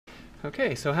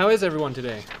Okay, so how is everyone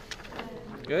today?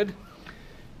 Good?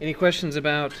 Any questions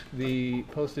about the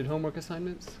posted homework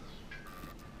assignments?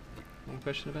 Any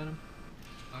question about them?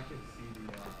 I can see the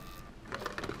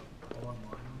online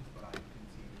ones, but I can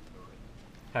see the written.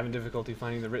 Having difficulty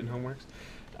finding the written homeworks?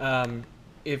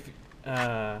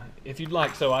 If you'd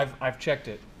like, so I've checked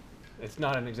it. It's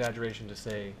not an exaggeration to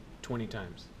say 20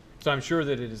 times. So I'm sure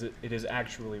that it is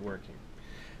actually working.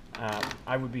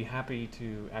 I would be happy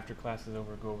to, after class is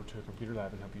over, go over to a computer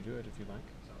lab and help you do it if you'd like.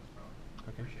 Sounds probably.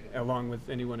 Okay. Appreciate it. Along with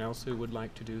anyone else who would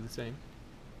like to do the same.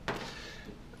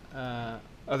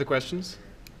 Other questions?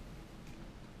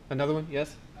 Another one?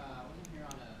 Yes? I wasn't here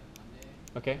on a Monday.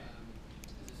 Okay.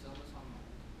 Is the syllabus online?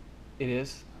 It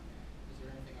is. Okay. Is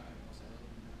there anything else I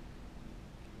didn't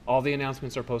know? All the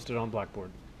announcements are posted on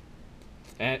Blackboard.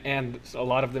 And a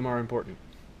lot of them are important.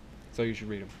 So you should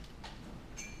read them.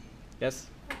 Yes?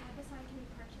 For WebAssign, can you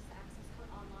purchase the access code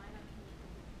online or can you go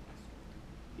to the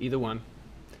bookstore? Either one.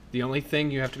 The only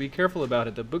thing you have to be careful about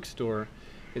at the bookstore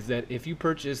is that if you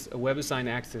purchase a WebAssign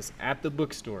access at the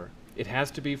bookstore, it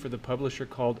has to be for the publisher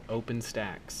called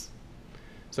OpenStax.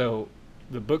 So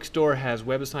the bookstore has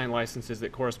WebAssign licenses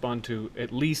that correspond to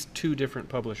at least 2 different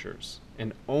publishers,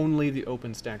 and only the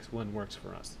OpenStax one works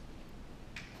for us.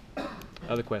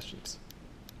 Other questions?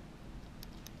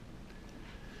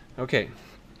 Okay,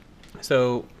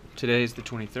 so today's the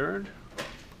 23rd.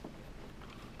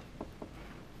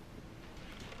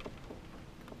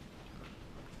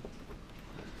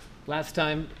 Last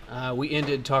time we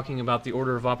ended talking about the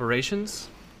order of operations,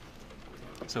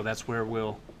 so that's where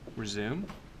we'll resume.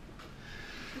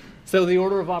 So the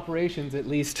order of operations, at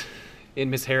least in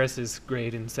Miss Harris's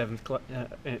grade in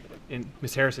in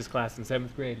Miss Harris's class in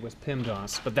 7th grade, was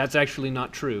PEMDAS, but that's actually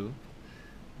not true.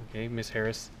 Okay, Miss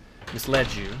Harris misled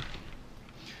you.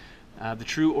 The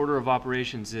true order of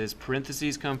operations is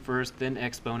parentheses come first, then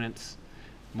exponents.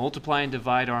 Multiply and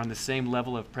divide are on the same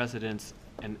level of precedence,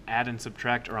 and add and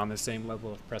subtract are on the same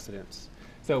level of precedence.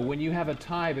 So when you have a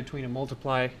tie between a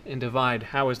multiply and divide,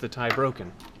 how is the tie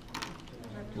broken?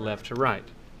 Left to right.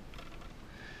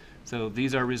 So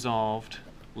these are resolved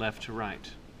left to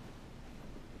right.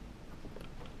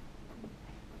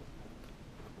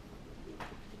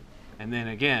 And then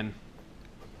again,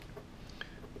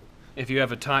 if you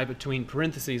have a tie between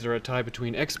parentheses or a tie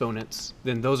between exponents,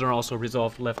 then those are also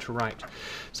resolved left to right.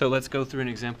 So let's go through an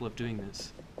example of doing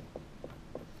this.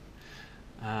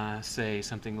 Say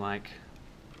something like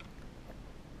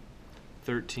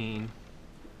 13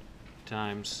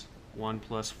 times 1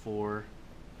 plus 4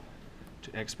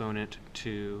 to exponent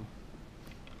 2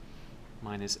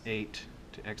 minus 8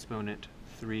 to exponent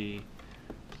 3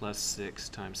 plus 6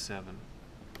 times 7.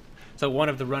 So one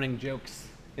of the running jokes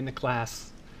in the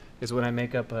class is when I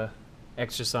make up a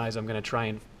exercise, I'm going to try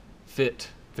and fit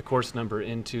the course number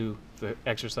into the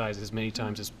exercise as many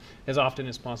times as often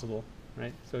as possible,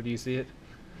 right? So do you see it?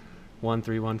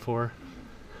 1314.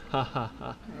 Ha ha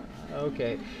ha.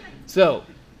 Okay. So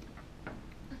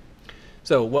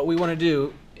what we want to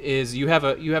do is you have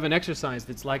an exercise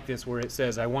that's like this where it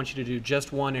says I want you to do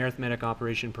just one arithmetic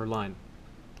operation per line.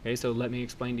 Okay, so let me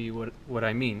explain to you what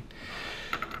I mean.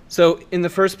 So in the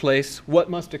first place, what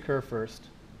must occur first?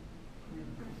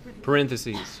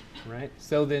 Parentheses, right?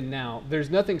 So then now, there's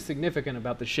nothing significant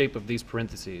about the shape of these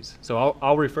parentheses. So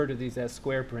I'll refer to these as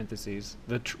square parentheses.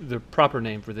 The proper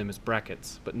name for them is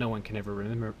brackets, but no one can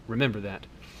ever remember that.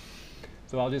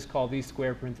 So I'll just call these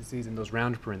square parentheses and those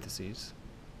round parentheses.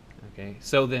 Okay,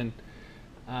 so then,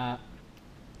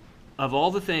 of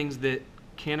all the things that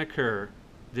can occur,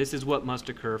 this is what must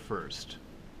occur first.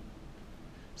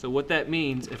 So what that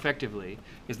means, effectively,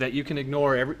 is that you can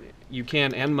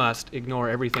and must ignore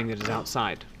everything that is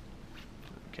outside.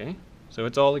 Okay? So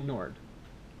it's all ignored.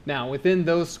 Now, within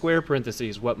those square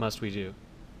parentheses, what must we do?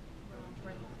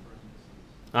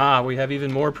 We have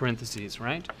even more parentheses,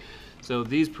 right? So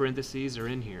these parentheses are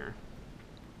in here.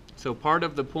 So part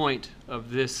of the point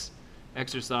of this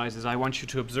exercise is I want you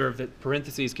to observe that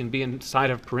parentheses can be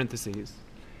inside of parentheses.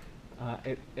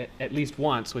 At least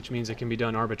once, which means it can be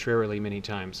done arbitrarily many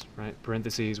times, right?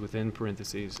 Parentheses within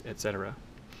parentheses, etc.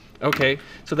 Okay,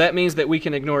 so that means that we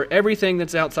can ignore everything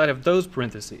that's outside of those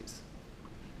parentheses.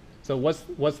 So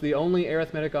what's the only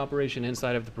arithmetic operation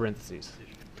inside of the parentheses?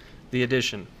 The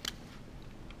addition.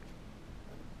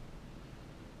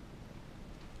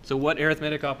 So what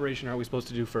arithmetic operation are we supposed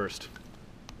to do first?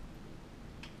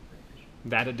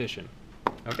 That addition.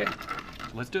 Okay,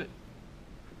 let's do it.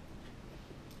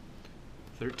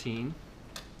 13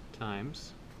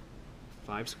 times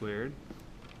 5 squared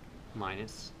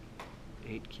minus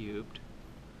 8 cubed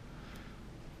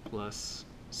plus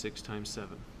 6 times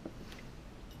 7.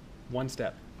 One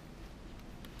step.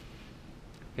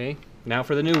 Okay, now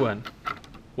for the new one.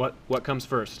 What comes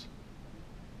first?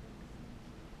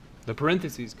 The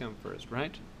parentheses come first,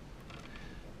 right?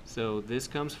 So this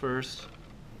comes first.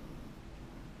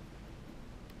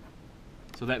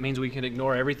 So that means we can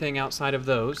ignore everything outside of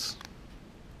those.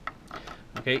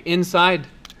 Okay, inside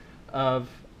of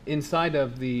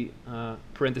the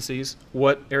parentheses,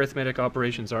 what arithmetic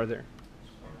operations are there?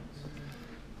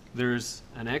 There's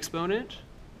an exponent,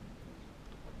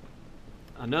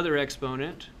 another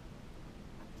exponent,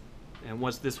 and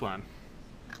what's this one?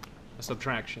 A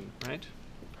subtraction, right?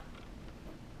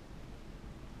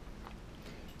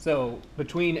 So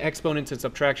between exponents and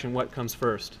subtraction, what comes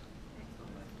first?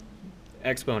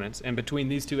 Exponents. And between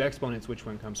these two exponents, which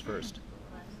one comes first?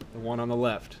 The one on the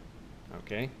left.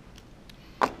 Okay.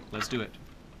 Let's do it.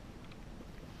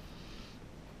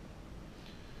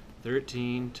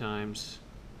 13 times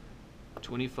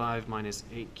 25 minus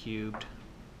 8 cubed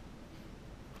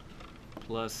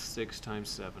plus 6 times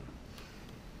 7.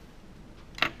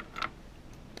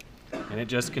 And it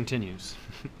just continues.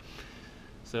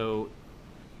 So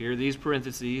here are these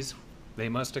parentheses. They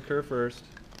must occur first.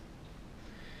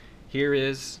 Here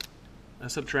is a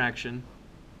subtraction.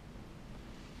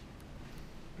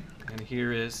 And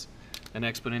here is an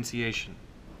exponentiation.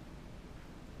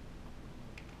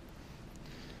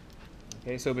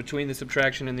 Okay, so between the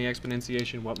subtraction and the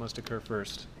exponentiation, what must occur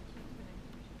first?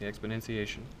 The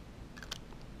exponentiation.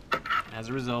 As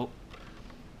a result,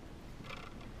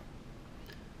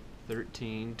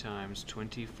 13 times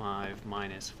 25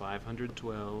 minus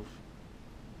 512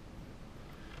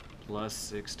 plus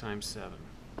 6 times 7.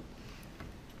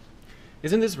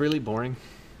 Isn't this really boring?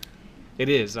 It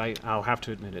is, I'll have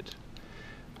to admit it.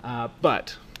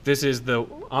 But this is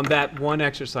on that one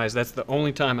exercise, that's the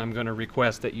only time I'm going to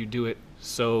request that you do it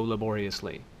so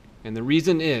laboriously. And the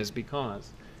reason is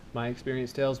because my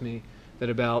experience tells me that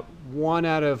about 1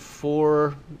 out of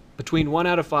 4, between 1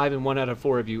 out of 5 and 1 out of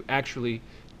 4 of you actually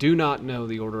do not know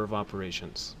the order of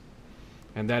operations.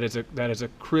 And that is a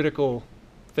critical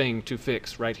thing to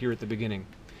fix right here at the beginning.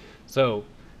 So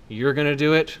you're going to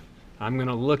do it. I'm going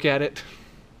to look at it.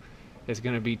 It's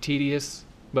going to be tedious,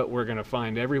 but we're going to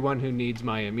find everyone who needs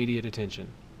my immediate attention.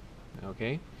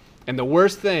 Okay? And the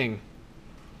worst thing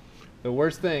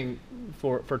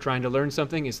for trying to learn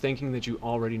something is thinking that you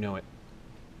already know it.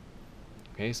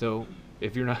 Okay? So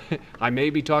if you're not, I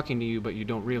may be talking to you, but you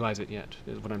don't realize it yet,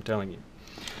 is what I'm telling you.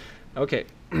 Okay.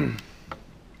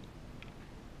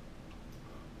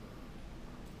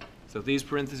 So these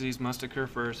parentheses must occur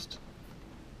first.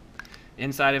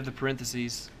 Inside of the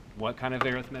parentheses, what kind of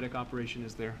arithmetic operation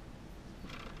is there?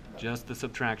 Just the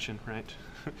subtraction, right?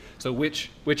 So which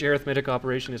arithmetic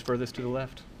operation is furthest to the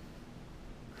left?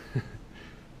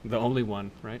 The only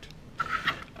one, right?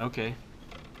 Okay.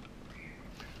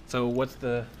 So what's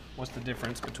the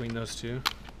difference between those two?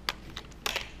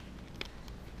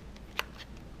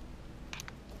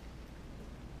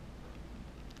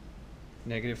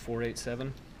 Negative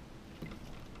 487.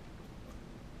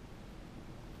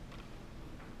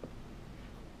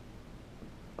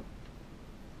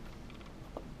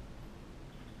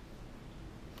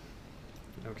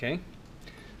 Okay,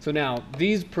 so now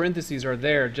these parentheses are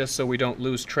there just so we don't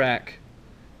lose track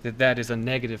that that is a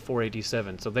negative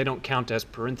 487. So they don't count as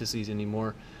parentheses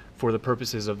anymore for the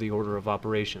purposes of the order of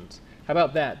operations. How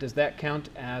about that? Does that count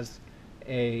as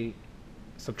a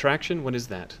subtraction? What is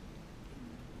that?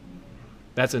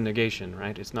 That's a negation,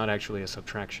 right? It's not actually a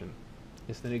subtraction.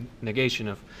 It's the negation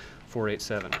of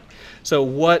 487. So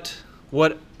what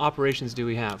operations do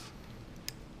we have?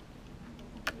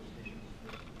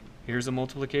 Here's a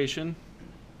multiplication.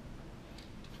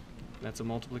 That's a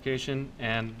multiplication,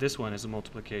 and this one is a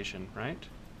multiplication, right?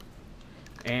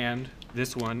 And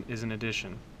this one is an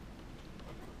addition.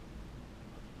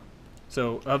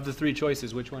 So of the three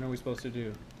choices, which one are we supposed to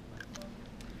do?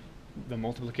 The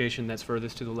multiplication that's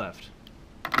furthest to the left.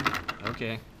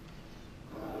 Okay.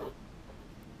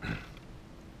 Who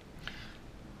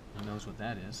knows what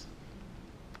that is?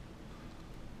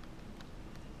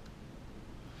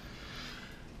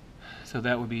 So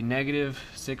that would be negative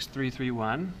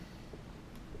 6331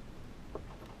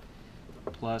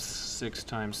 plus 6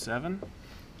 times 7.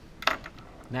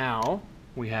 Now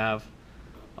we have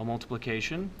a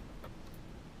multiplication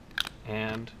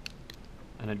and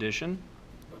an addition.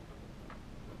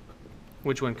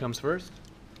 Which one comes first?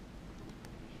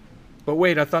 But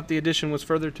wait, I thought the addition was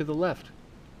further to the left.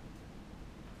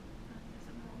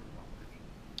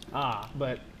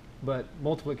 But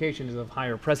multiplication is of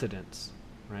higher precedence,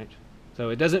 right? So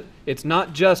it's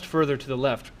not just further to the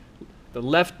left. The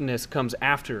leftness comes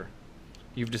after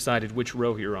you've decided which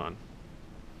row you're on.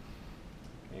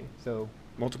 Okay. Okay, so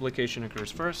multiplication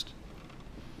occurs first.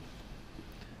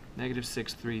 Negative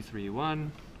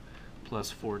 6331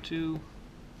 plus 42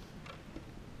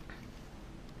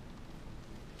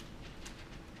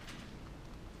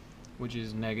 which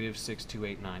is negative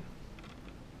 6289.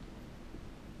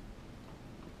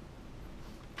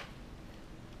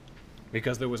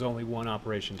 Because there was only one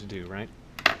operation to do, right?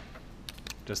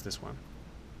 Just this one.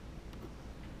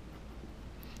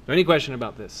 So any question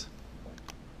about this?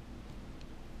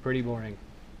 Pretty boring.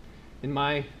 In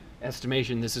my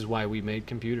estimation, this is why we made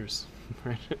computers,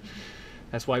 right?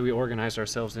 That's why we organized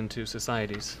ourselves into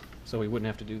societies, so we wouldn't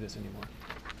have to do this anymore.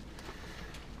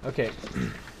 Okay.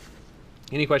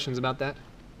 Any questions about that?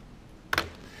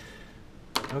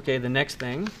 Okay, the next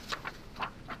thing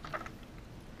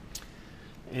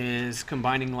is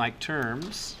combining like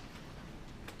terms.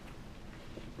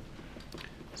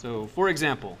 So, for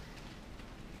example,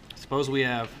 suppose we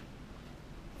have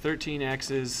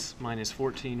 13x's minus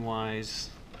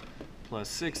 14y's plus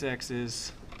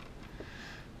 6x's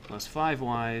plus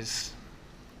 5y's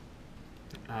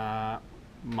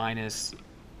minus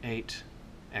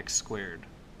 8x squared.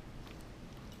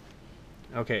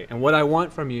 Okay, and what I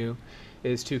want from you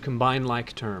is to combine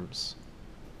like terms.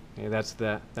 Okay, that's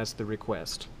the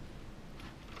request.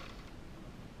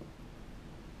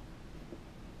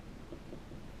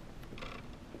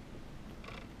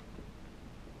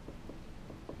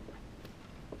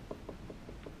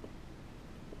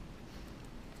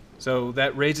 So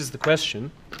that raises the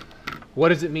question, what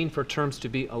does it mean for terms to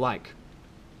be alike?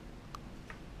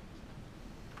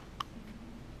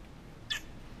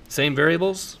 Same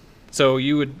variables? So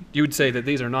you would say that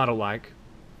these are not alike,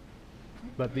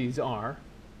 but these are.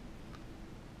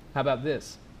 How about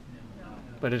this?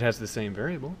 But it has the same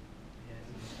variable.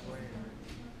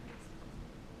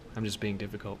 I'm just being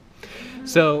difficult.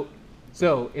 So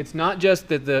it's not just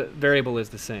that the variable is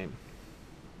the same.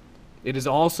 It is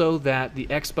also that the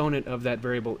exponent of that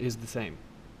variable is the same.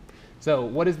 So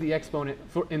what is the exponent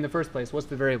in the first place? What's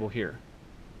the variable here?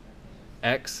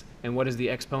 X. And what is the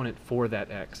exponent for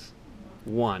that x?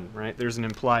 1, right? There's an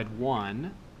implied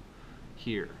 1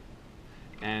 here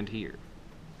and here.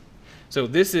 So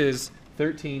this is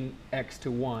 13x to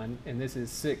 1, and this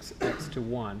is 6x to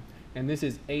 1, and this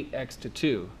is 8x to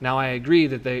 2. Now I agree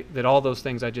that all those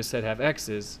things I just said have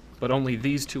x's, but only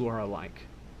these two are alike.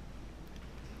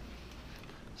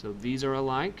 So these are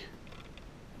alike.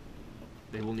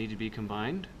 They will need to be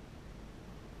combined.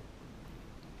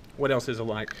 What else is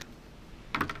alike?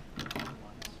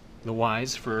 The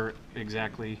y's for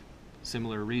exactly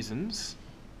similar reasons.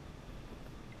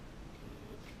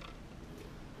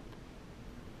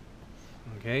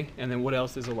 Okay, and then what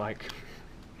else is alike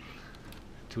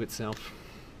to itself?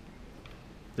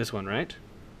 This one, right?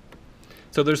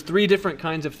 So there's 3 different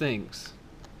kinds of things.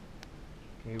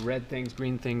 Okay, red things,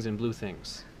 green things, and blue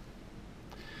things.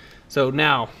 So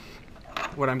now,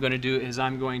 what I'm going to do is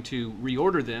I'm going to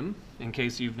reorder them in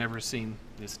case you've never seen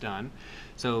this done.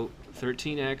 So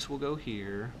 13x will go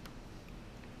here,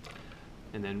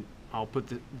 and then I'll put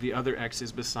the other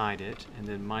x's beside it, and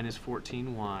then minus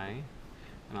 14y,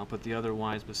 and I'll put the other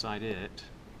y's beside it,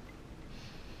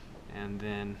 and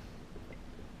then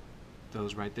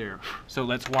those right there. So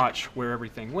let's watch where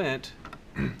everything went.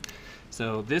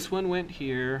 So this one went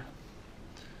here,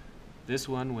 this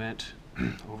one went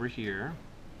over here,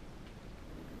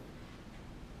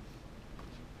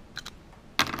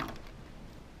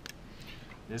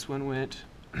 this one went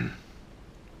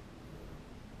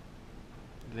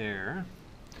there,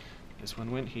 this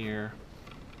one went here,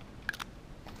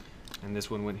 and this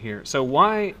one went here. So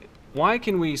why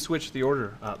can we switch the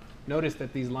order up? Notice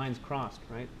that these lines crossed,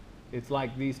 right? It's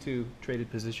like these two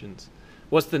traded positions.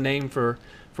 What's the name for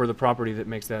the property that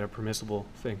makes that a permissible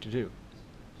thing to do?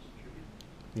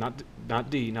 Not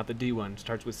D, not the D one,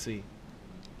 starts with C.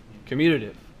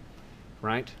 Commutative,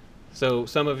 right? So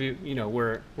some of you,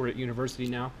 we're at university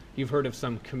now. You've heard of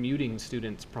some commuting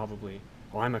students probably.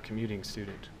 Oh, I'm a commuting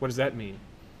student. What does that mean?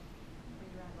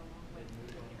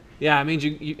 Yeah, it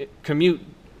means commute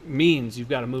means you've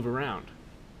got to move around.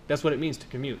 That's what it means to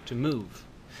commute, to move.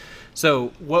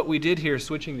 So what we did here,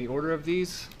 switching the order of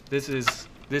these, this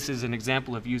is an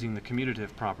example of using the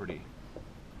commutative property.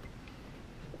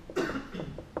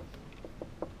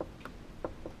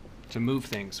 To move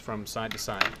things from side to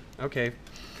side. Okay,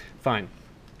 fine.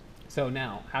 So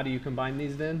now, how do you combine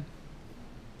these then?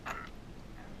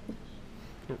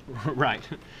 Right.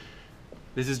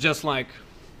 This is just like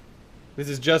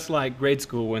grade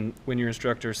school when your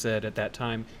instructor said at that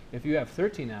time, if you have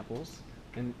 13 apples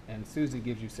and Susie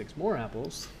gives you 6 more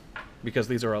apples, because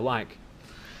these are alike.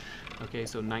 Okay,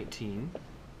 so 19.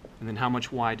 And then how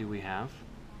much y do we have?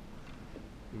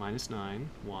 minus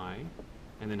 9y,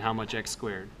 and then how much x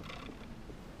squared?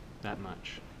 That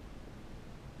much.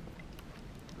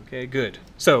 Okay, good.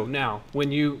 So now,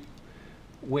 when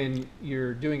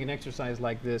you're doing an exercise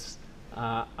like this,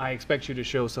 I expect you to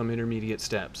show some intermediate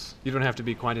steps. You don't have to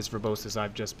be quite as verbose as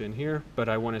I've just been here, but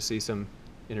I want to see some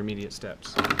intermediate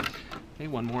steps. Okay,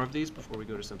 one more of these before we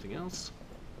go to something else.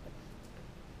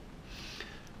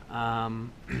 How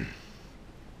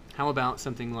about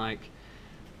something like,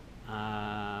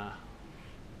 I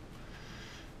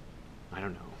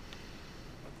don't know,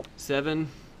 7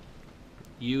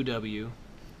 UW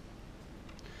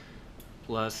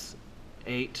plus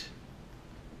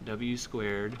 8W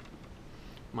squared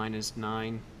minus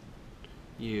 9U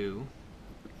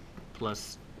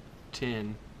plus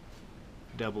 10WU.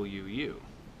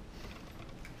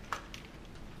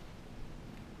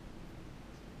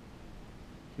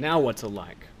 Now what's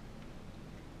alike?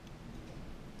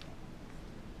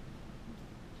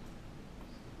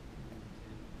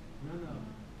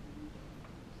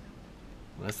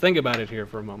 Let's think about it here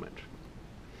for a moment.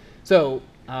 So,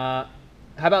 how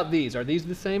about these? Are these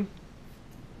the same?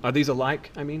 Are these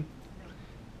alike, I mean?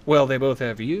 Well, they both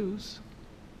have U's.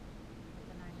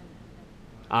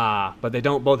 But they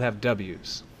don't both have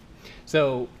W's.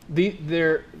 So,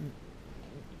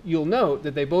 you'll note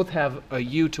that they both have a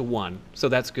U to 1, so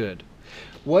that's good.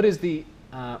 What is the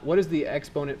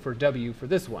exponent for W for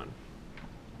this one?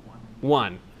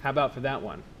 1. How about for that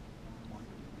one?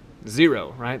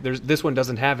 0, right? This one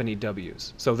doesn't have any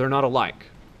W's, so they're not alike.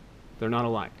 They're not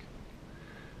alike.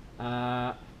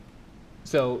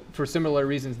 So for similar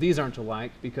reasons, these aren't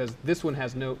alike because this one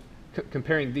has no,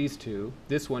 comparing these two,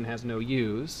 this one has no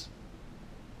U's,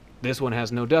 this one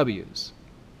has no W's,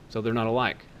 so they're not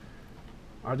alike.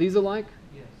 Are these alike?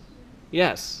 Yes.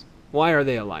 Yes. Why are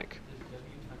they alike? Is W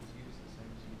times U is the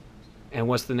same as U times 2? And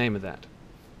what's the name of that?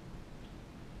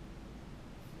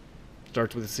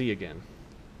 Starts with a C again.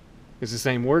 It's the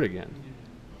same word again.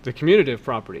 The commutative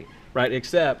property, right?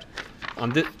 Except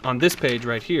on this page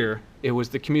right here, it was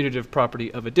the commutative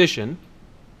property of addition,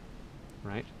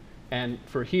 right? And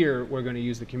for here, we're going to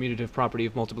use the commutative property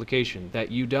of multiplication. That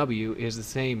UW is the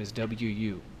same as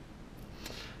WU.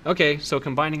 Okay, so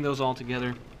combining those all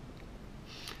together,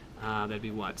 that'd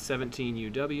be what?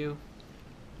 17UW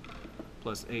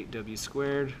plus 8W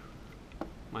squared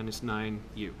minus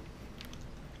 9U.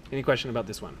 Any question about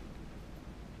this one?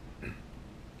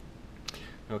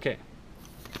 Okay.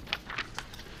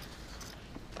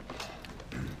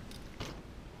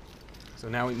 So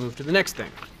now we move to the next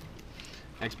thing,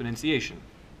 exponentiation.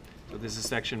 So this is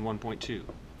section 1.2.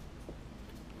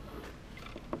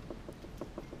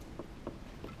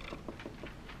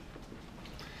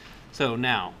 So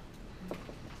now,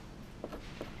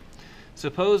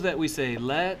 suppose that we say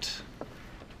let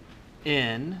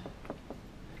n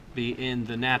be in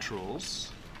the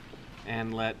naturals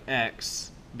and let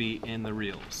x be in the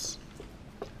reals.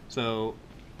 So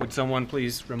would someone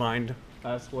please remind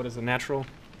us what is a natural?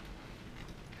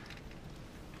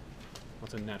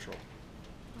 What's a natural?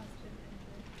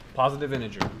 Positive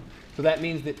integer. So that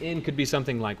means that n could be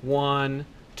something like 1,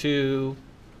 2,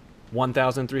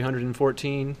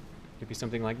 1,314. Could be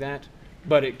something like that.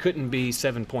 But it couldn't be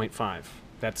 7.5.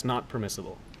 That's not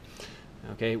permissible.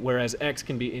 Okay, whereas x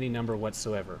can be any number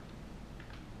whatsoever.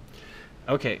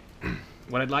 Okay,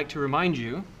 what I'd like to remind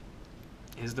you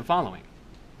is the following.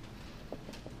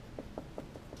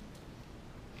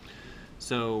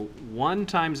 So 1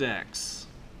 times x,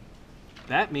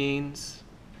 that means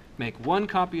make 1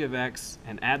 copy of x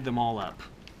and add them all up,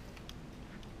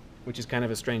 which is kind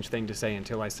of a strange thing to say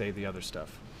until I say the other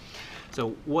stuff.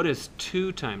 So what does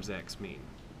 2 times x mean?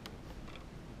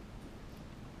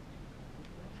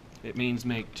 It means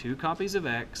make 2 copies of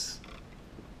x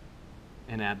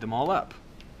and add them all up.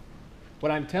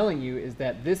 What I'm telling you is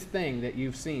that this thing that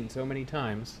you've seen so many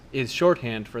times is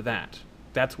shorthand for that.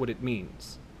 That's what it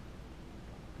means.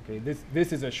 Okay,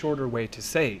 this is a shorter way to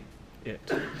say it.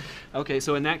 Okay,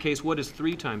 so in that case, what does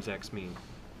 3 times x mean?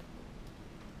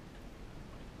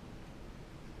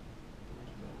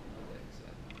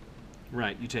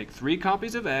 Right, you take 3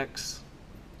 copies of x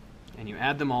and you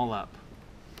add them all up.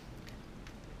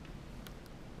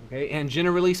 Okay, and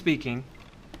generally speaking,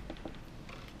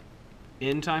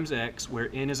 n times x, where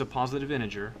n is a positive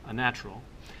integer, a natural,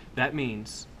 that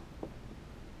means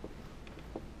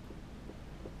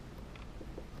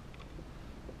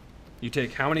you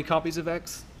take how many copies of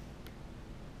x?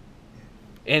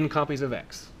 N copies of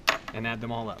x, and add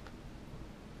them all up.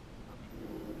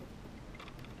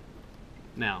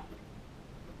 Now,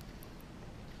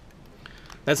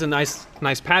 that's a nice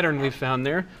pattern we've found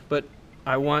there, but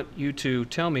I want you to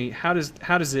tell me how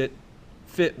does it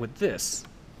fit with this.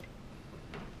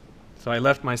 So I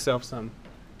left myself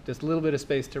just a little bit of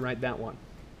space to write that one.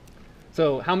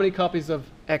 So how many copies of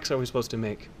x are we supposed to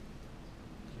make?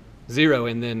 0,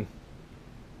 and then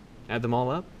add them all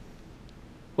up?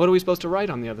 What are we supposed to write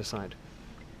on the other side?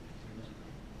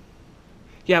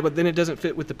 Yeah, but then it doesn't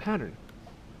fit with the pattern.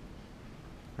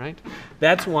 Right?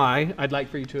 That's why I'd like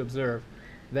for you to observe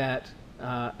that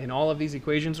in all of these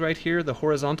equations right here, the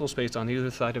horizontal space on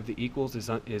either side of the equals is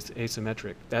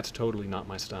asymmetric. That's totally not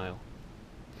my style.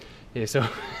 Yeah, so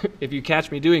if you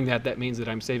catch me doing that, that means that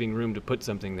I'm saving room to put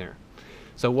something there.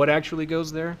 So what actually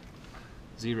goes there?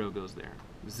 0 goes there.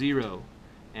 0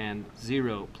 and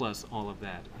 0 plus all of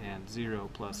that, and 0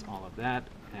 plus all of that,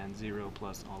 and 0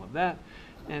 plus all of that,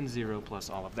 and 0 plus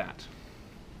all of that.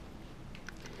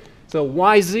 So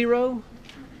why 0?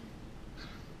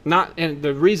 And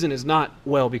the reason is not,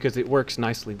 well, because it works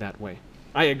nicely that way.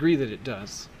 I agree that it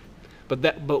does.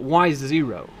 But why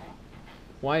 0?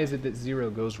 Why is it that 0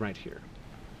 goes right here?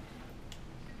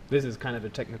 This is kind of a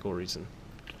technical reason.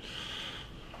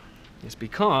 It's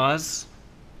because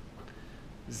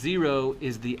 0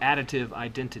 is the additive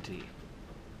identity.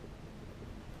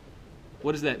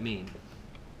 What does that mean?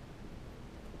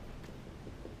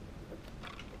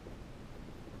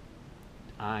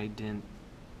 Identity.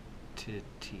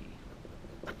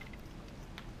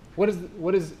 What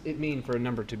does it mean for a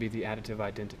number to be the additive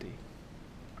identity?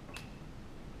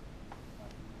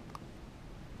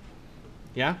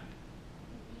 Yeah? It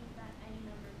means that any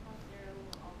number plus 0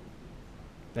 will always be the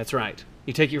same. That's right.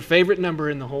 You take your favorite number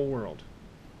in the whole world,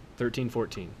 13,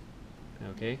 14.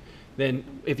 Okay? Then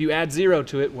if you add 0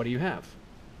 to it, what do you have?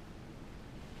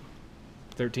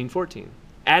 13, 14.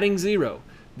 Adding 0.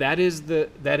 That is the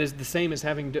same as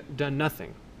having done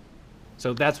nothing.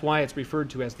 So that's why it's referred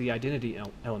to as the identity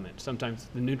element, sometimes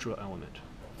the neutral element.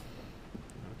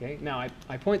 Okay? Now,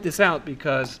 I point this out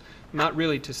because, not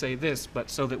really to say this,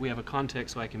 but so that we have a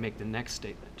context so I can make the next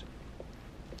statement.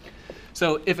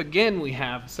 So if, again, we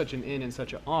have such an n and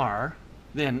such a r,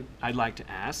 then I'd like to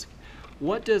ask,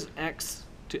 what does x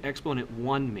to exponent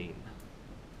 1 mean?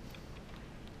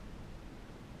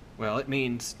 Well, it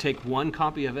means take one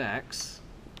copy of x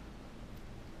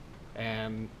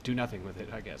and do nothing with it,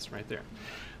 I guess, right there.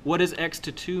 What does x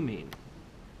to 2 mean?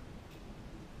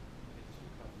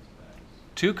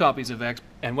 2 copies of x,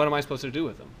 and what am I supposed to do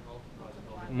with them?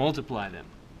 Multiply them.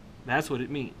 That's what it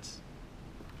means.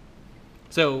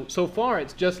 So far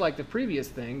it's just like the previous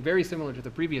thing, very similar to the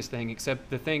previous thing, except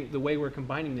the way we're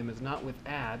combining them is not with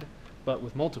add, but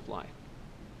with multiply.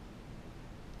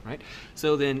 Right?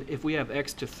 So then if we have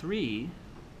x to 3,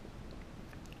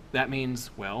 that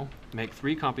means, well, make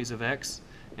 3 copies of x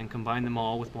and combine them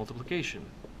all with multiplication.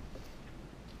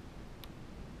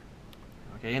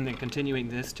 Okay, and then continuing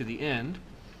this to the end,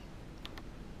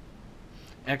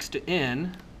 x to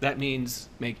n, that means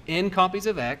make n copies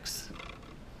of x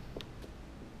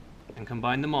and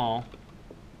combine them all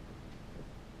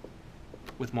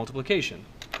with multiplication.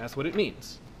 That's what it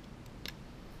means.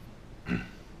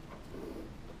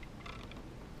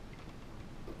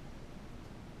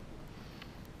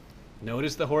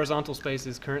 Notice the horizontal space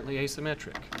is currently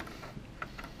asymmetric.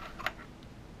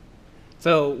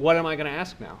 So what am I going to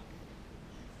ask now?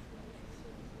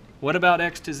 What about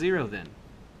x to 0 then?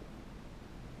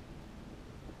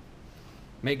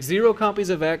 Make 0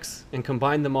 copies of x and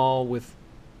combine them all with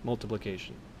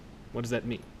multiplication. What does that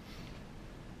mean?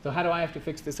 So how do I have to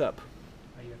fix this up?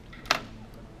 You have to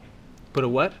Put a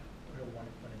what? put a 1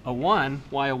 in front of A 1?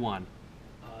 Why a 1?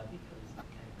 because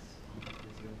x to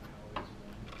the 0 power is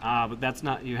 1. Ah, but that's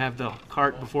not, you have the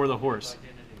cart before the horse.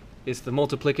 It's the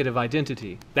multiplicative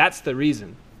identity. That's the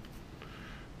reason.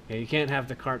 Okay, you can't have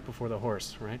the cart before the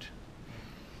horse, right?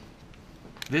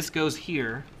 This goes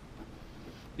here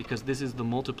because this is the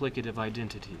multiplicative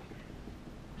identity.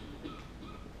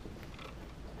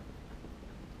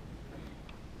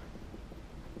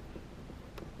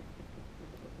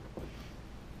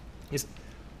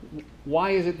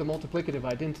 Why is it the multiplicative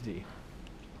identity?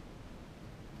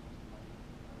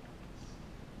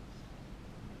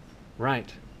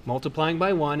 Right. Multiplying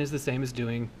by 1 is the same as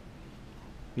doing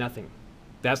nothing.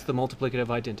 That's the multiplicative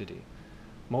identity.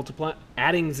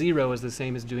 Adding 0 is the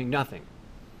same as doing nothing.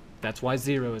 That's why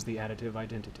 0 is the additive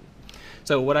identity.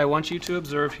 So what I want you to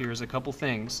observe here is a couple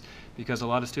things, because a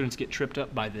lot of students get tripped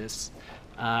up by this.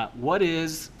 What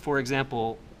is, for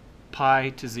example, pi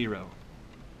to 0?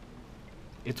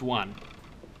 It's 1.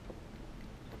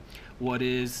 What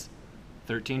is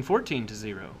 13, 14 to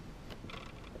 0?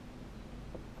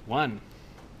 1.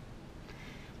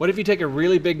 What if you take a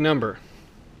really big number,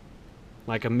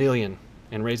 like 1,000,000,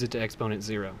 and raise it to exponent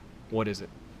 0? What is it?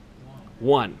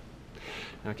 1.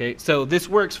 Okay, so this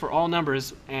works for all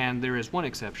numbers, and there is one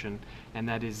exception, and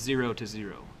that is 0 to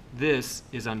 0. This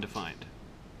is undefined.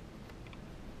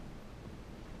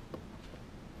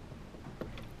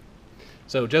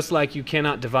 So just like you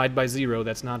cannot divide by 0,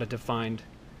 that's not a defined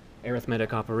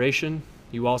arithmetic operation,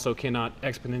 you also cannot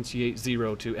exponentiate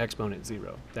 0 to exponent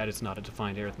 0. That is not a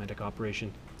defined arithmetic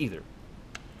operation either.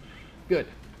 Good.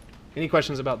 Any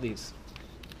questions about these?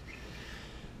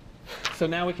 So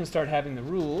now we can start having the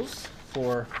rules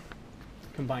for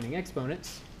combining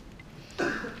exponents.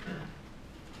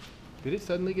 Did it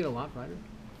suddenly get a lot brighter?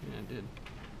 Yeah, it did.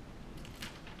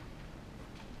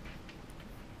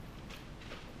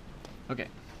 Okay.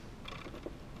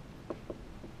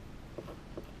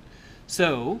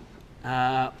 So,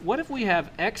 what if we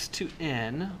have x to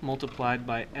n multiplied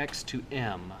by x to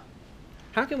m?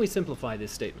 How can we simplify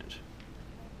this statement?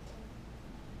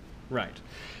 Right.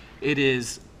 It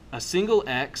is a single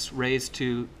x raised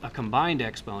to a combined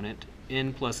exponent,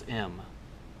 n plus m.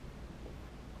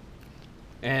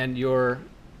 And your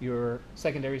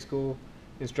secondary school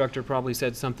instructor probably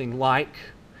said something like,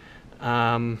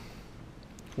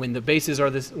 when the bases are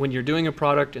this, when you're doing a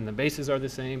product and the bases are the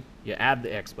same, you add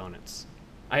the exponents.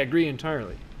 I agree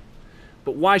entirely.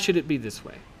 But why should it be this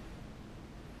way?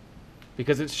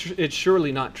 Because it's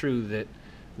surely not true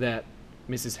that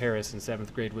Mrs. Harris in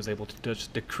 7th grade was able to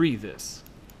just decree this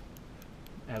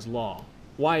as law.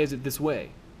 Why is it this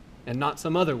way and not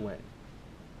some other way?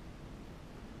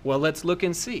 Well, let's look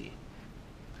and see.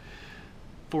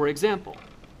 For example,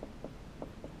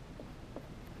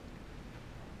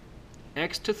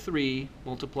 x to 3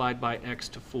 multiplied by x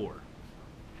to 4.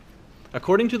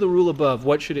 According to the rule above,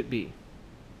 what should it be?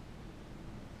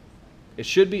 It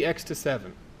should be x to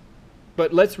 7.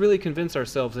 But let's really convince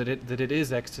ourselves that it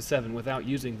is x to 7 without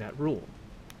using that rule.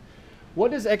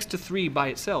 What does x to 3 by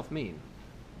itself mean?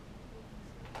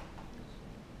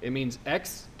 It means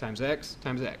x times x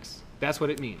times x. That's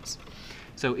what it means.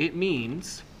 So it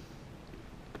means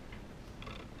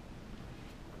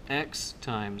x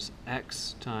times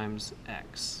x times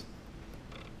x.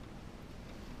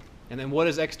 And then what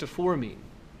does x to 4 mean?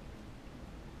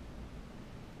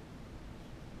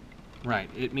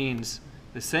 Right, it means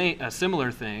a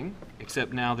similar thing,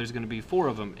 except now there's going to be 4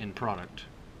 of them in product.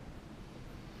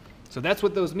 So that's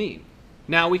what those mean.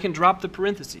 Now we can drop the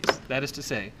parentheses. That is to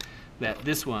say that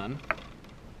this one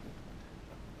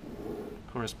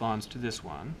corresponds to this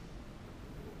one,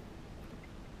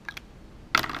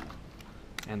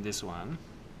 and this one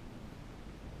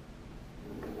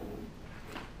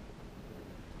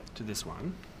to this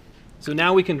one. So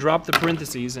now we can drop the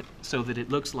parentheses so that it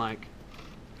looks like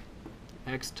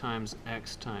x times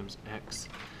x times x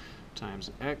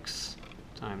times x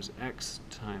times x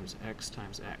times x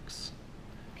times x.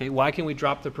 Okay, why can we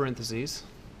drop the parentheses?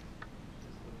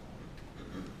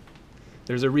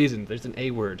 There's a reason. There's an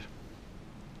A word.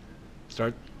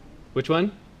 Start. Which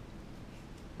one?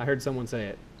 I heard someone say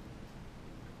it.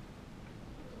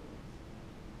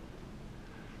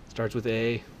 Starts with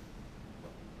A,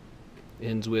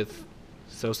 ends with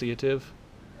associative.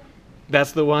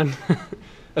 That's the one.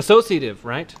 Associative,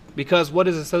 right? Because what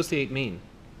does associate mean?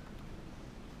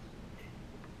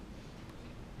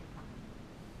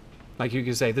 Like you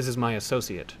can say, this is my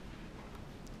associate,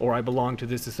 or I belong to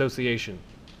this association.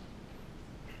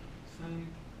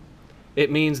 It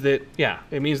means that, yeah,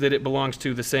 it means that it belongs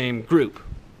to the same group.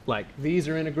 Like these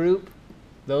are in a group,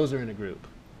 those are in a group.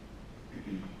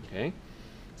 Okay?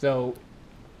 So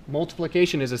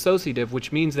multiplication is associative,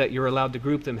 which means that you're allowed to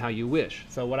group them how you wish.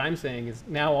 So what I'm saying is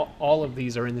now all of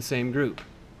these are in the same group.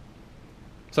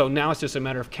 So now it's just a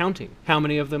matter of counting. How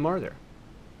many of them are there?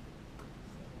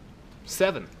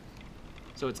 7.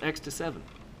 So it's x to 7.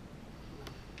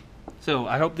 So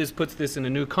I hope this puts this in a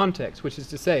new context, which is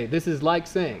to say, this is like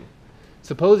saying,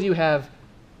 suppose you have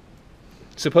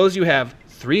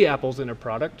 3 apples in a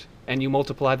product, and you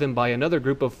multiply them by another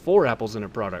group of 4 apples in a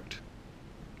product.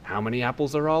 How many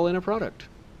apples are all in a product?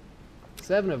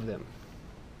 7 of them.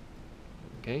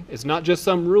 Okay? It's not just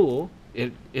some rule.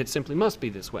 It simply must be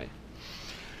this way.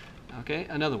 Okay,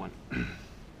 another one.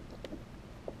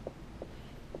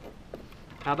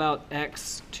 How about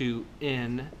x to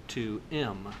n to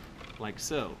m, like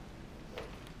so?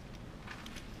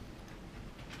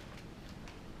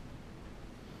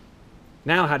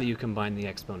 Now how do you combine the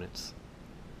exponents?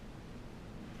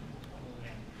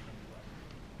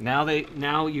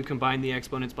 Now you combine the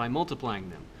exponents by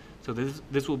multiplying them. So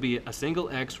this will be a single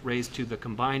x raised to the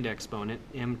combined exponent,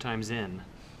 m times n.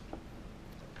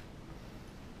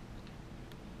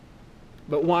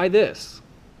 But why this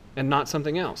and not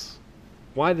something else?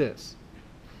 Why this?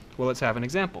 Well, let's have an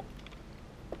example.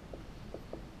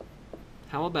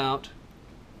 how about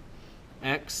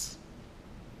x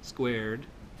squared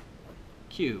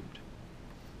cubed?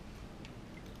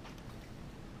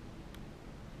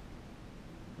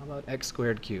 How about x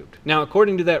squared cubed? Now,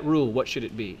 according to that rule, what should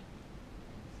it be?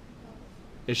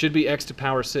 It should be x to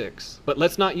power 6. But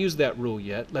let's not use that rule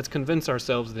yet. Let's convince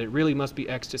ourselves that it really must be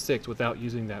x to 6 without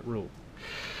using that rule.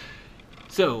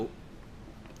 So,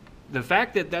 the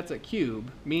fact that that's a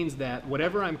cube means that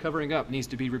whatever I'm covering up needs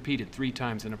to be repeated 3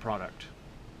 times in a product.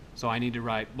 So I need to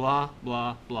write blah,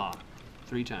 blah, blah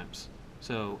 3 times.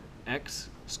 So x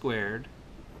squared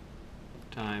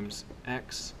times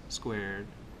x squared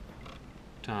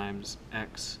times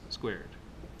x squared.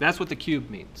 That's what the cube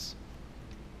means.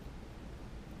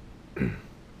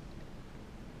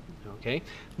 Okay,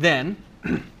 then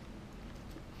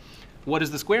what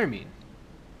does the square mean?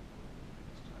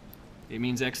 It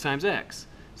means x times x.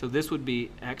 So this would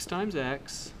be x times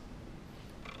x,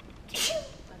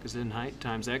 because in height,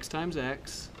 times x times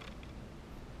x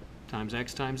times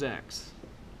x times x.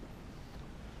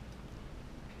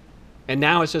 And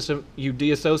now it's just you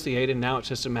deassociate, and now it's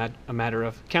just a matter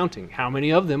of counting. How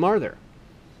many of them are there?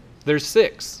 There's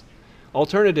 6.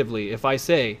 Alternatively, if I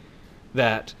say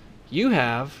that you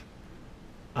have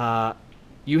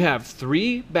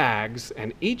 3 bags,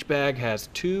 and each bag has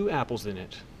 2 apples in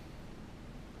it,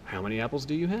 how many apples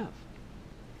do you have?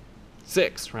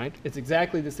 6, right? It's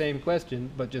exactly the same question,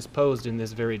 but just posed in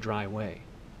this very dry way.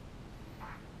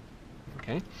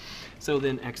 Okay, so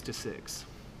then x to 6.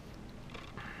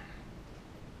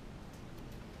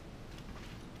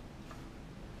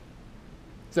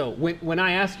 So when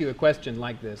I ask you a question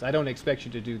like this, I don't expect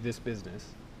you to do this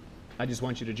business. I just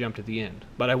want you to jump to the end.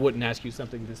 But I wouldn't ask you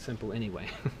something this simple anyway.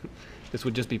 This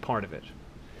would just be part of it.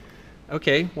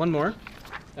 Okay, one more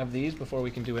of these before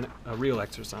we can do a real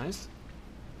exercise.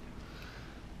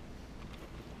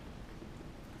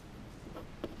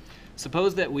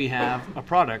 Suppose that we have a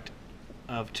product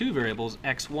of 2 variables,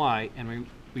 x, y, and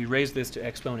we raise this to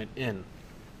exponent n.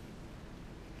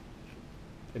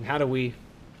 Then how do we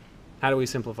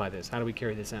simplify this? How do we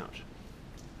carry this out?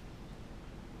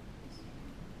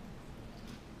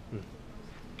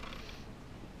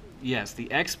 Yes,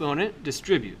 the exponent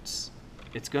distributes.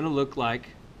 It's going to look like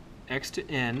x to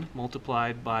n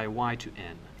multiplied by y to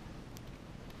n.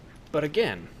 But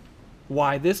again,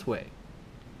 why this way?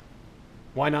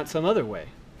 Why not some other way?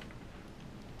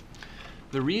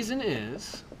 The reason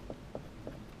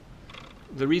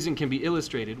can be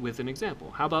illustrated with an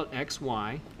example. How about x,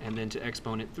 y, and then to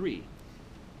exponent 3?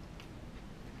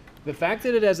 The fact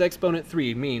that it has exponent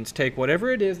 3 means take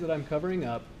whatever it is that I'm covering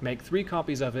up, make 3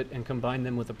 copies of it, and combine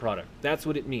them with a product. That's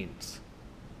what it means.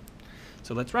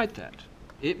 So let's write that.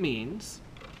 It means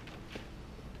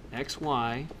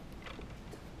xy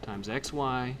times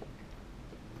xy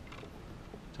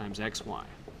times xy.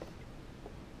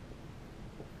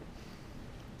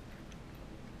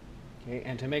 Okay,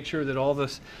 and to make sure that all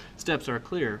the steps are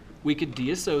clear, we could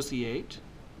deassociate,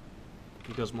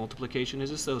 because multiplication is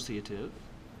associative.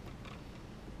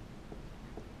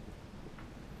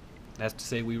 That's to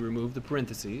say we remove the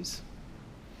parentheses.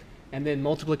 And then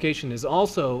multiplication is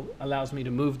also allows me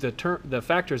to move the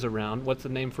factors around. What's the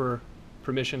name for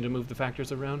permission to move the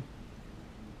factors around?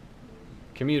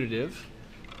 Commutative.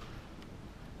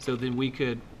 So then we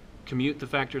could commute the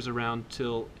factors around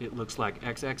till it looks like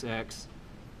xxx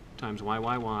times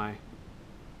yyyy.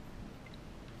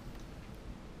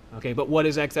 Okay, but what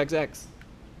is xxx?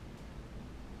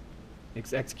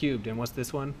 It's x cubed, and what's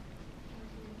this one?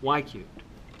 Y cubed.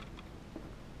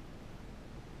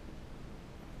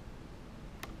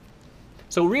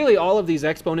 So really all of these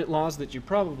exponent laws that you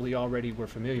probably already were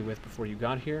familiar with before you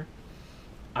got here,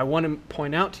 I want to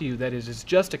point out to you that it is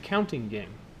just a counting game.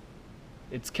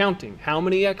 It's counting. How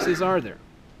many x's are there?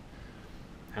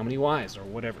 How many y's or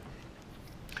whatever?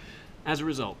 As a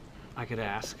result, I could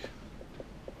ask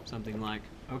something like,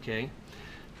 okay,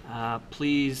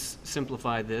 please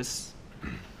simplify this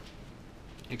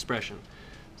expression.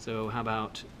 So how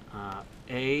about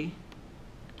a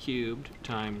cubed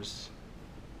times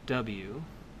w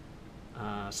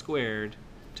squared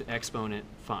to exponent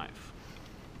 5.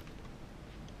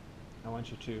 I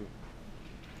want you to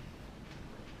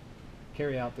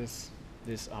carry out this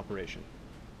operation.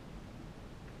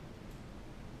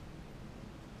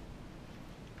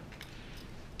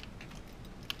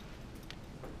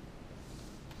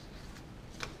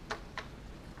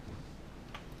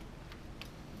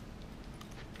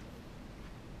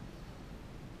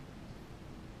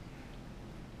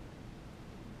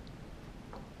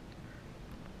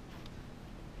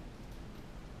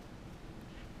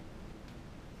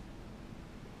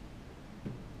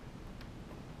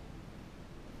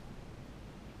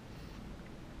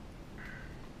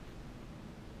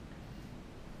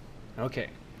 Okay,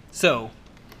 so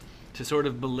to sort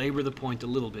of belabor the point a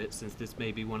little bit, since this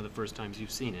may be one of the first times you've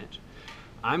seen it,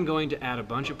 I'm going to add a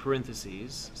bunch of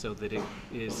parentheses so that it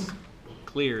is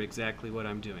clear exactly what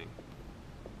I'm doing.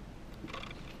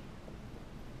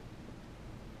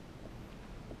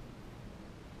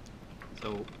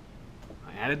 So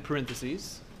I added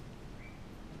parentheses.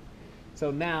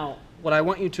 So now what I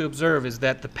want you to observe is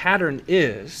that the pattern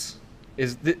is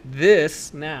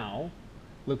this now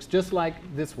looks just like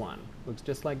this one,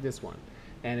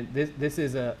 and this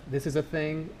is a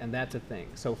thing, and that's a thing.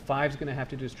 So 5 is going to have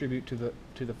to distribute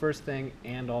to the first thing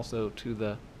and also to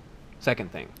the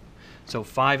second thing. So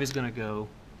 5 is going to go.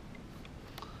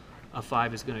 A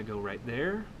 5 is going to go right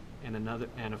there, and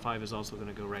a 5 is also going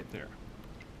to go right there.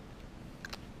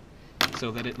 So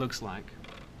that it looks like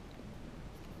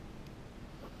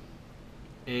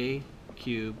a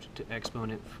cubed to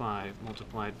exponent 5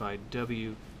 multiplied by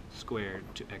w squared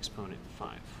to exponent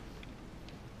 5.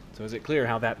 So is it clear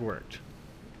how that worked?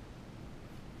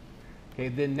 Okay,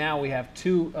 then now we have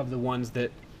 2 of the ones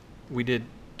that we did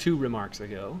 2 remarks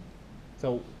ago.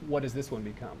 So what does this one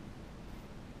become?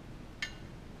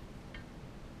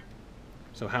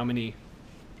 So how many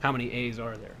a's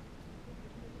are there?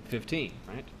 15,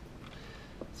 right?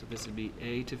 So this would be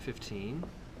a to 15.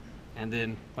 And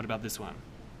then what about this one?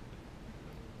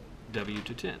 W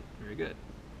to 10. Very good.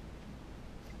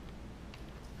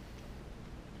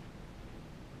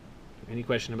 Any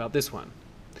question about this one?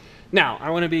 Now,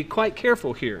 I want to be quite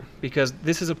careful here because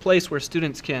this is a place where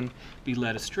students can be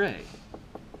led astray.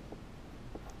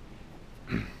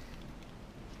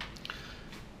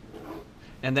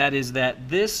 And that is that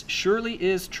this surely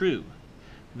is true,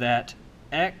 that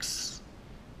x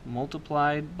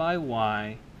multiplied by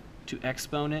y to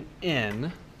exponent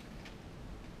n,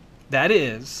 that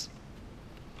is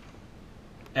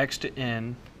x to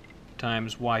n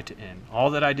times y to n. All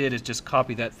that I did is just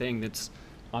copy that thing that's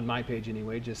on my page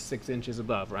anyway, just 6 inches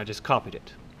above, or I just copied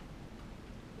it.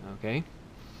 Okay?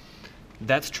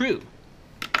 That's true.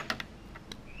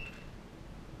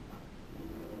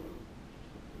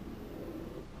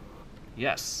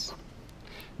 Yes.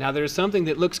 Now there's something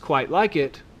that looks quite like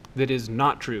it that is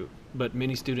not true, but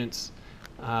many students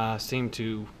seem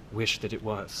to wish that it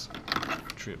was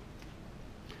true.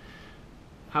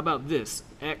 How about this?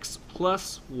 X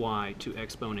plus y to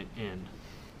exponent n.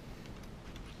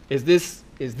 Is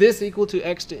this equal to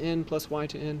x to n plus y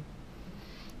to n?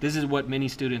 This is what many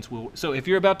students will. So if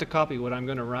you're about to copy what I'm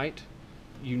going to write,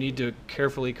 you need to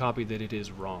carefully copy that it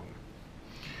is wrong.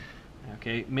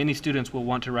 Okay, many students will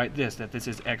want to write this, that this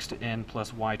is x to n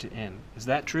plus y to n. Is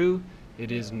that true? It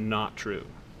is not true.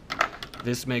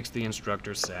 This makes the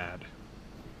instructor sad.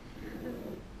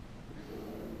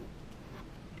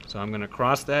 So I'm going to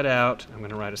cross that out. I'm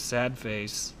going to write a sad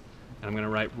face, and I'm going to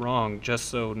write wrong just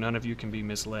so none of you can be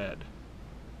misled.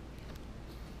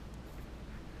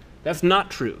 That's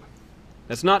not true.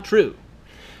 That's not true.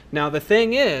 Now the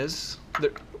thing is,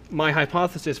 my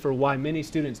hypothesis for why many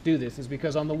students do this is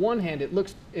because on the one hand it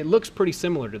looks pretty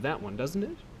similar to that one, doesn't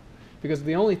it? Because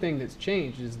the only thing that's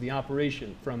changed is the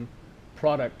operation from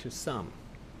product to sum.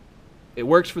 It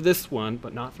works for this one,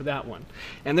 but not for that one.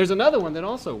 And there's another one that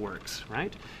also works,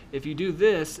 right? If you do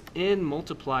this, n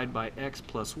multiplied by x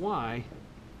plus y,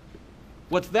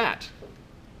 what's that?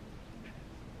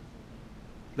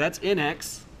 That's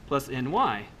nx plus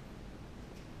ny.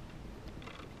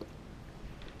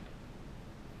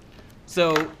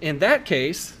 So in that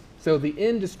case, so the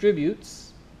n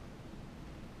distributes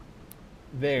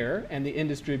there, and the n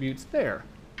distributes there.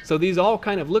 So these all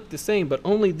kind of look the same, but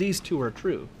only these two are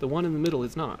true. The one in the middle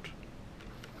is not.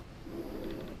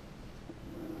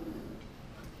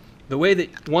 The way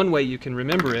that one way you can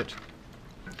remember it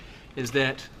is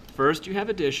that first you have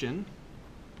addition,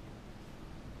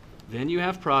 then you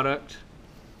have product,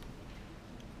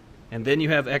 and then you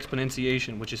have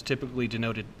exponentiation, which is typically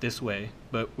denoted this way,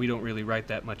 but we don't really write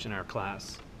that much in our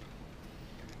class.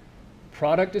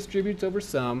 Product distributes over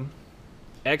sum,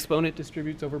 exponent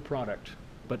distributes over product,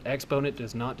 but exponent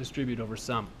does not distribute over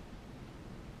sum.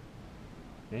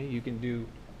 Okay, you can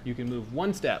move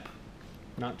one step,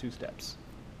 not 2 steps.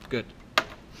 Good.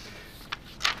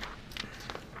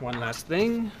 One last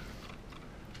thing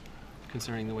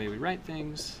concerning the way we write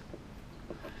things,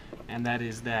 and that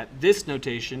is that this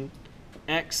notation,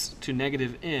 x to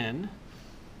negative n,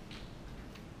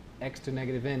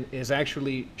 is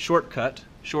actually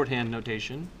shorthand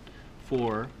notation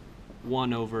for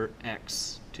 1 over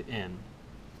x to n.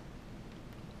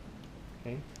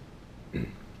 Okay.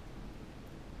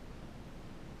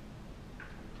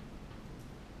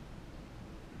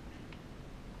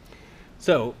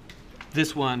 So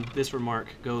this remark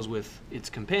goes with its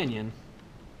companion,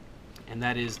 and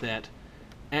that is that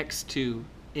x to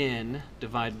n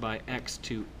divided by x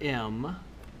to m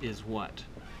is what?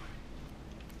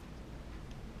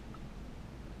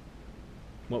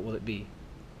 What will it be?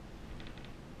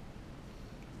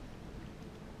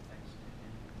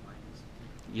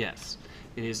 Yes,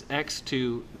 it is x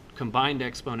to combined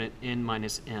exponent n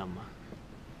minus m.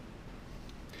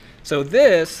 So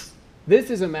this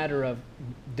is a matter of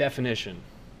definition.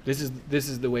 This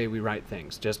is the way we write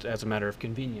things, just as a matter of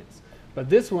convenience. But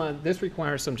this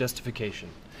requires some justification.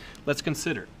 Let's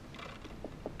consider.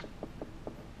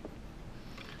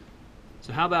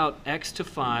 So how about x to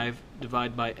 5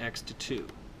 divided by x to 2?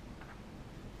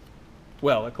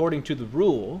 Well, according to the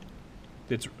rule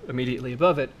that's immediately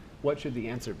above it, what should the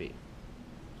answer be?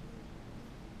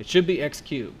 It should be x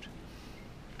cubed.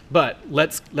 But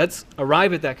let's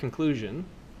arrive at that conclusion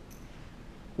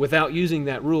without using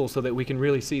that rule so that we can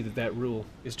really see that that rule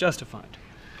is justified.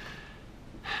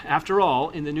 After all,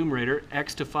 in the numerator,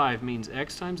 x to 5 means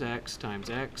x times x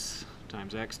times x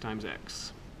times x times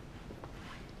x.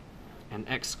 And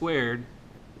x squared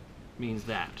means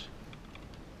that.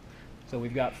 So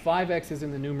we've got 5 x's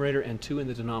in the numerator and 2 in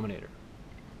the denominator.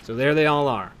 So there they all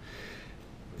are.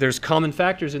 There's common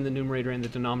factors in the numerator and the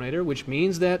denominator, which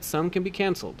means that some can be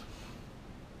canceled,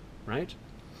 right?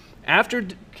 After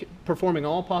performing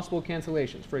all possible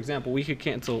cancellations, for example, we could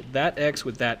cancel that x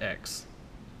with that x.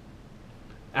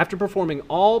 After performing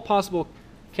all possible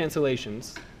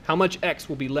cancellations, how much x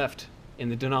will be left in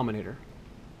the denominator?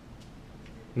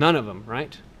 None of them,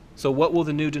 right? So what will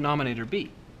the new denominator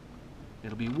be?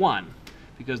 It'll be 1,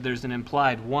 because there's an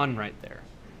implied 1 right there.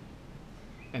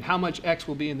 And how much x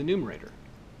will be in the numerator?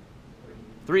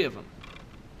 3 of them.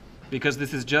 Because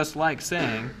this is just like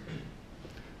saying,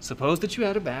 suppose that you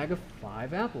had a bag of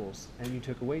 5 apples and you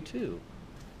took away 2.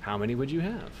 How many would you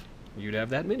have? You'd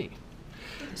have that many.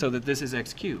 So that this is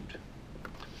x cubed.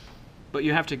 But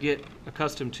you have to get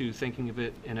accustomed to thinking of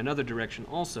it in another direction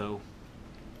also.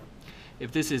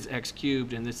 If this is x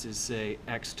cubed and this is, say,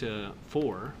 x to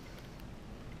 4,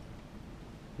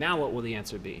 now what will the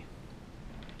answer be?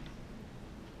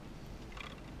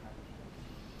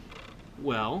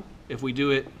 Well, if we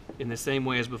do it in the same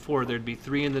way as before, there'd be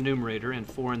 3 in the numerator and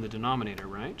 4 in the denominator,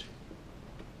 right?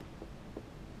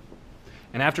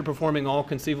 And after performing all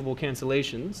conceivable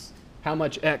cancellations, how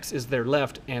much x is there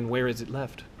left and where is it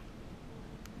left?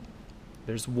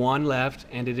 There's 1 left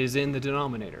and it is in the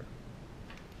denominator.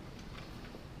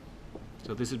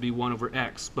 So this would be 1 over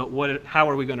x. But how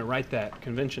are we going to write that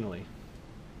conventionally?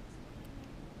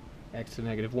 X to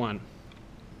negative 1.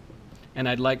 And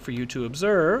I'd like for you to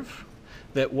observe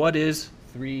that what is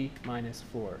 3 minus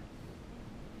 4?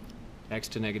 X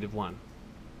to negative 1.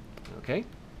 Okay?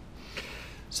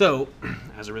 So,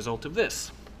 as a result of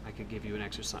this, I could give you an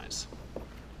exercise.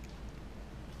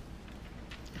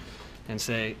 And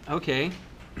say, okay,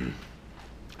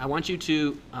 I want you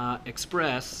to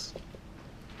express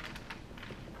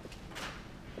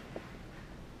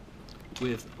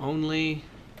with only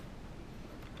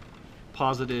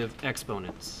positive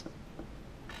exponents.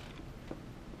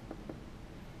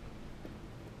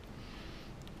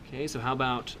 Okay, so how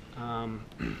about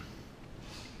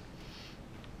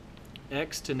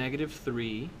x to negative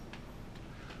 3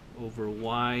 over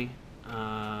y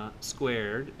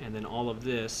squared, and then all of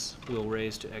this will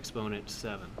raise to exponent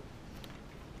 7.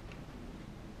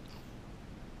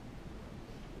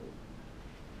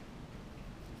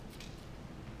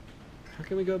 How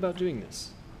can we go about doing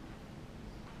this?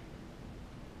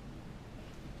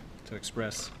 To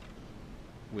express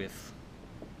with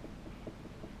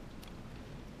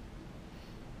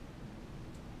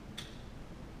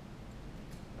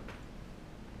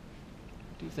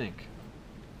what do you think?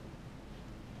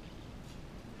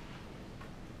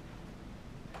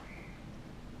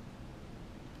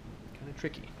 Kind of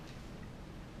tricky.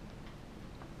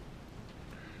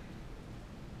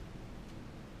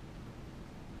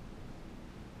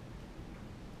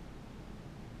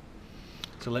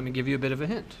 So let me give you a bit of a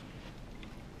hint.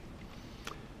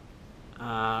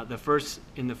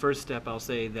 In the first step, I'll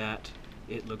say that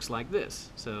it looks like this.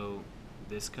 So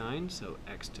this kind, so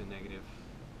x to negative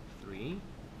 3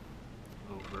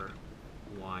 over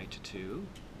y to 2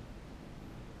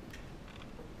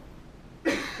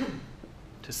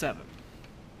 to 7.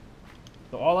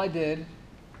 So all I didn't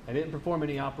perform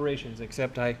any operations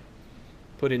except I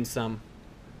put in some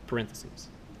parentheses.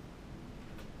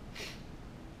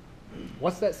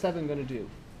 What's that 7 going to do?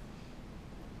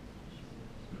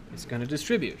 It's going to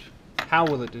distribute. How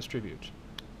will it distribute?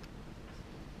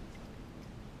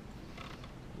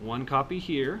 1 copy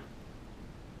here,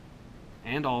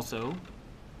 and also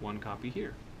 1 copy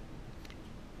here.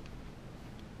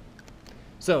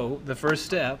 So the first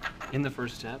step,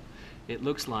 it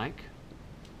looks like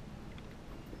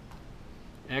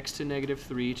x to negative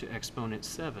 3 to exponent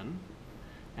 7,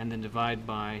 and then divide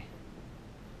by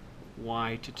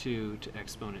y to 2 to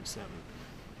exponent 7.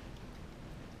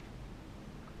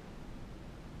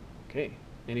 Okay,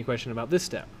 any question about this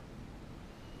step?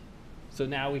 So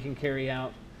now we can carry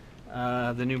out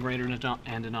the numerator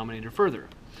and denominator further.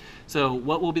 So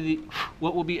what will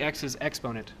be x's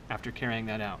exponent after carrying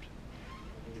that out?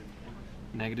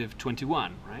 Negative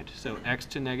 21, right? So x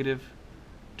to negative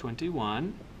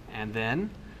 21, and then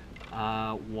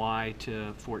y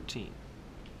to 14.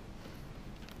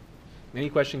 Any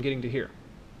question getting to here?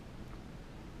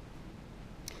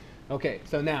 Okay,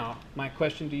 so now my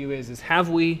question to you is have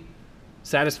we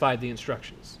satisfied the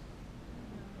instructions?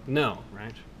 No,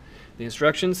 right? The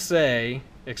instructions say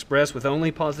express with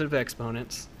only positive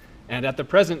exponents, and at the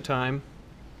present time,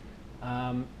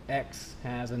 x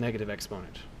has a negative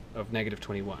exponent of negative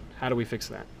 21. How do we fix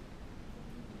that?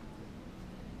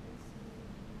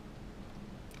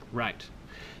 Right.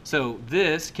 So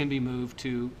this can be moved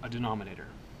to a denominator.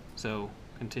 So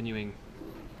continuing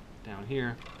down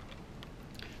here,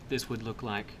 this would look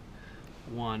like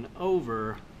 1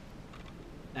 over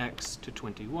x to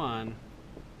 21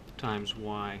 times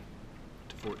y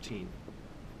to 14.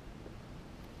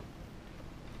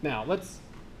 Now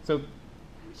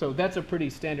so that's a pretty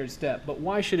standard step, but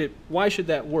why should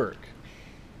that work?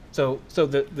 So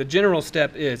the general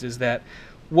step is that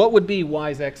what would be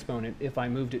y's exponent if I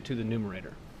moved it to the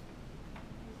numerator?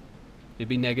 It'd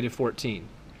be negative 14.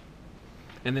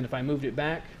 And then if I moved it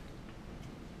back,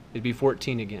 it'd be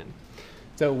 14 again.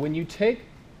 So when you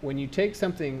take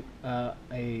something,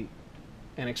 an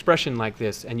expression like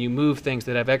this, and you move things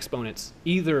that have exponents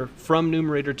either from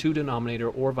numerator to denominator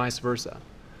or vice versa,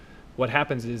 what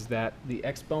happens is that the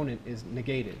exponent is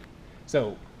negated.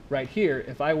 So right here,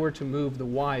 if I were to move the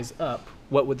y's up,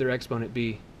 what would their exponent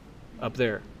be up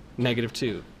there? Negative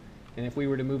 2. And if we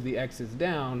were to move the x's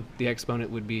down, the exponent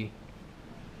would be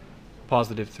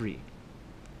positive 3.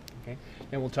 Okay?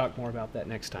 And we'll talk more about that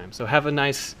next time. So have a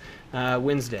nice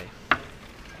Wednesday.